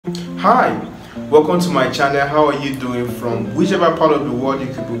Hi, welcome to my channel. How are you doing? From whichever part of the world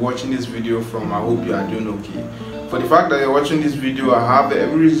you could be watching this video from, I hope you are doing okay. For the fact that you're watching this video, I have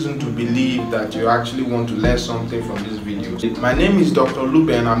every reason to believe that you actually want to learn something from this video. My name is Dr.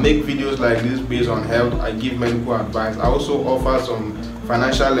 Lube and I make videos like this based on health. I give medical advice. I also offer some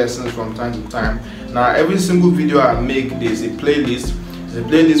financial lessons from time to time. Now, every single video I make, there's a playlist. There's a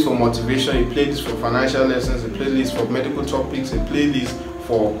playlist for motivation, a playlist for financial lessons, a playlist for medical topics, a playlist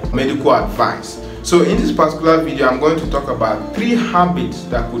for medical advice. So in this particular video, I'm going to talk about 3 habits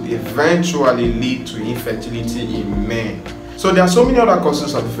that could eventually lead to infertility in men. So there are so many other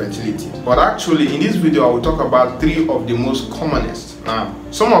causes of infertility, but actually in this video I will talk about 3 of the most commonest. Now,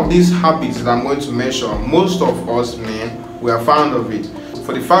 some of these habits that I'm going to mention, most of us men, we are fond of it.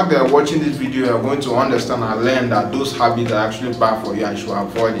 For the fact that you're watching this video, you're going to understand and learn that those habits are actually bad for you and you should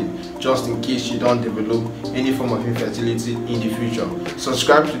avoid it, just in case you don't develop any form of infertility in the future.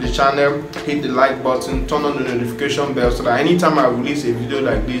 Subscribe to the channel, hit the like button, turn on the notification bell so that anytime I release a video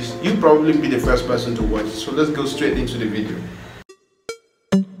like this, you'll probably be the first person to watch it. So let's go straight into the video.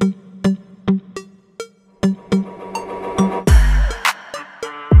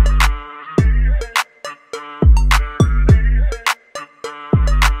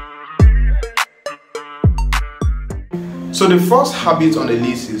 So the first habit on the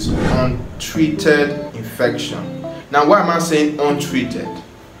list is untreated infection. Now, why am I saying untreated?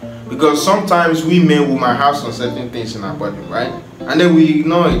 Because sometimes we men will might have some certain things in our body, right? And then we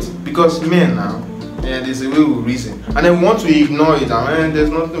ignore it because men now, there's a way we reason. And then we want to ignore it, and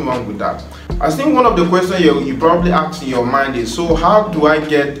there's nothing wrong with that. I think one of the questions you probably ask in your mind is, so how do I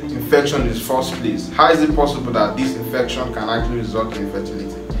get infection in the first place? How is it possible that this infection can actually result in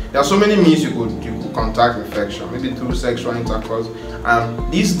infertility? There are so many means you could contact infection, maybe through sexual intercourse.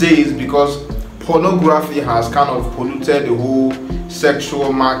 And these days, because pornography has kind of polluted the whole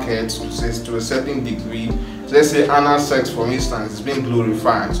sexual market to a certain degree, so let's say anal sex, for instance, is being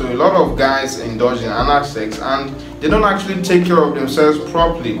glorified. So a lot of guys indulge in anal sex and they don't actually take care of themselves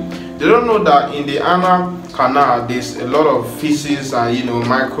properly. They don't know that in the anal canal there's a lot of feces and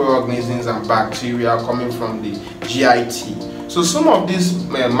microorganisms and bacteria coming from the GIT. So some of these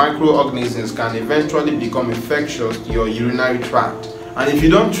microorganisms can eventually become infectious to your urinary tract, and if you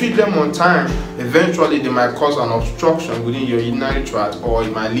don't treat them on time, eventually they might cause an obstruction within your urinary tract, or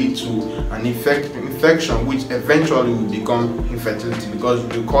it might lead to an infection which eventually will become infertility because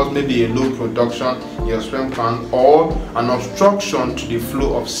it will cause maybe a low production in your sperm count or an obstruction to the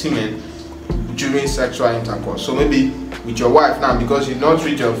flow of semen during sexual intercourse. So maybe with your wife now, because you don't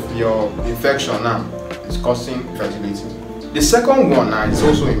treat your infection now, it's causing infertility. The second one now is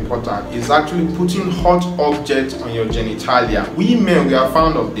also important, is actually putting hot objects on your genitalia. We men, we are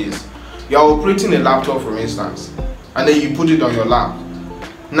fond of this. You are operating a laptop, for instance, and then you put it on your lap.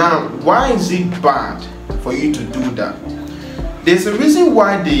 Now, why is it bad for you to do that? There's a reason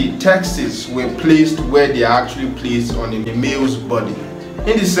why the testes were placed where they are actually placed on the male's body,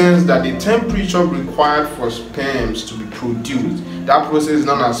 in the sense that the temperature required for sperms to be produced, that process is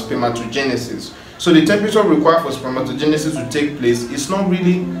known as spermatogenesis. So the temperature required for spermatogenesis to take place is not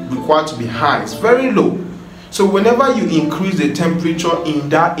really required to be high, it's very low. So whenever you increase the temperature in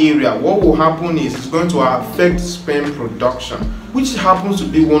that area, what will happen is it's going to affect sperm production, which happens to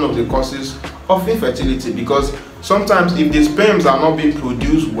be one of the causes of infertility, because sometimes if the sperms are not being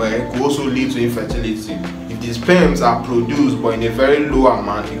produced well, it could also lead to infertility. If the sperms are produced but in a very low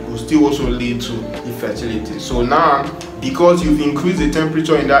amount, it could still also lead to infertility. So now, because you've increased the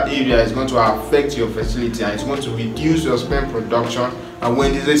temperature in that area, it's going to affect your fertility and it's going to reduce your sperm production. And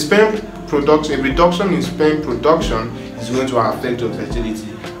when there's a sperm production, a reduction in sperm production is going to affect your fertility,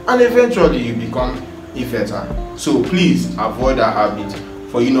 and eventually you become infertile. So please avoid that habit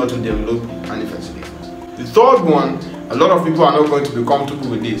for you not to develop an infertility. The third one, a lot of people are not going to be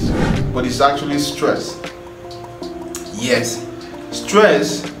comfortable with this, but it's actually stress. Yes,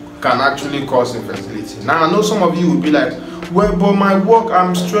 stress can actually cause infertility. Now, I know some of you will be like, well, but my work,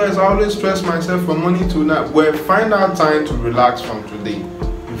 I'm stressed. I always stress myself from morning to night. Well, find out time to relax from today.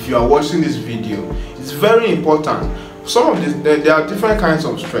 If you are watching this video, it's very important. Some of this, there are different kinds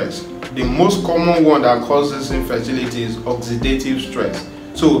of stress. The most common one that causes infertility is oxidative stress.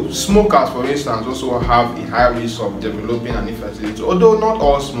 So smokers, for instance, also have a high risk of developing an infertility. Although not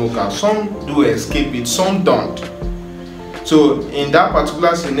all smokers, some do escape it, some don't. So in that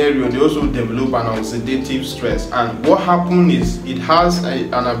particular scenario, they also develop an oxidative stress, and what happens is it has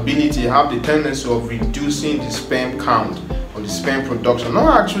an ability, have the tendency of reducing the sperm count or the sperm production.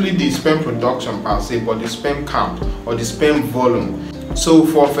 Not actually the sperm production per se, but the sperm count or the sperm volume. So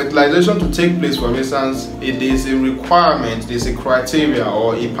for fertilization to take place, for instance, it is a requirement, there's a criteria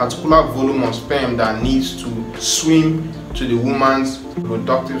or a particular volume of sperm that needs to swim to the woman's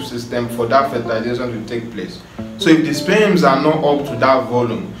reproductive system for that fertilization to take place. So if the sperms are not up to that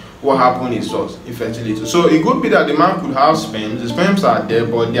volume, what happens is just infertility. So it could be that the man could have sperms, the sperms are there,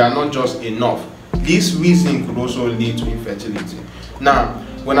 but they are not just enough. This reason could also lead to infertility. Now,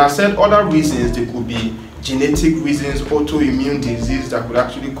 when I said other reasons, there could be genetic reasons, autoimmune disease that could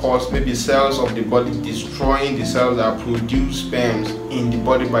actually cause maybe cells of the body destroying the cells that produce sperms in the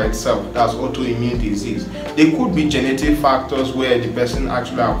body by itself. That's autoimmune disease. There could be genetic factors where the person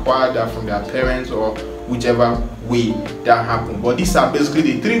actually acquired that from their parents or whichever way that happened. But these are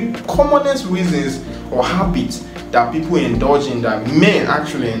basically the three commonest reasons or habits that people indulge in, that men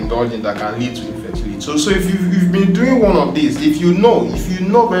actually indulge in, that can lead to infertility. So if you've been doing one of these, if you know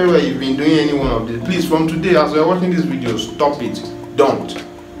very well you've been doing any one of these, please from today as you're watching this video, stop it. Don't.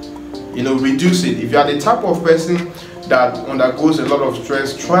 Reduce it. If you are the type of person that undergoes a lot of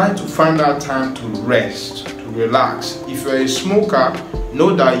stress, try to find that time to rest, to relax. If you're a smoker,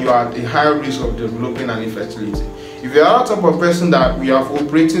 know that you are at a higher risk of developing an infertility. If you're that type of person that we are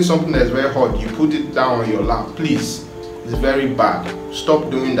operating something that's very hot, you put it down on your lap, please. It's very bad. Stop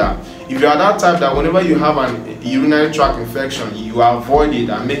doing that. If you are that type that whenever you have an urinary tract infection, you avoid it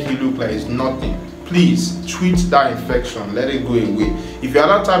and make it look like it's nothing, please treat that infection, let it go away. If you are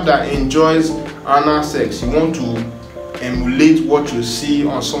that type that enjoys anal sex, you want to emulate what you see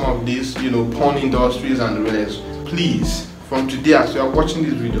on some of these, porn industries and the rest, please, from today as you are watching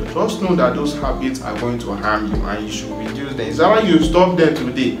this video, just know that those habits are going to harm you and you should reduce them. It's either you stop them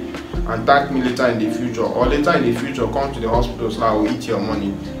today and thank me later in the future, or later in the future come to the hospital so I will eat your money.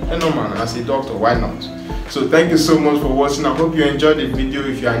 No man, as a doctor, why not? So thank you so much for watching. I hope you enjoyed the video.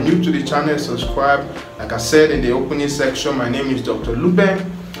 If you are new to the channel, subscribe. Like I said in the opening section, my name is Dr. Lube.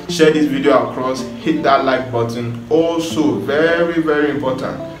 Share this video across, hit that like button. Also, very, very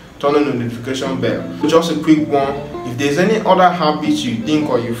important, turn on the notification bell. Just a quick one, if there's any other habits you think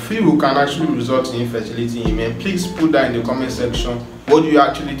or you feel can actually result in infertility in men, please put that in the comment section. What do you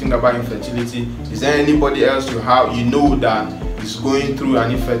actually think about infertility? Is there anybody else you know that is going through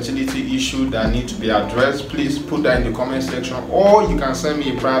an infertility issue that needs to be addressed? Please put that in the comment section, or you can send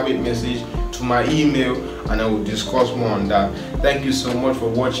me a private message to my email and I will discuss more on that. Thank you so much for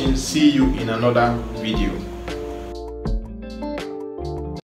watching. See you in another video.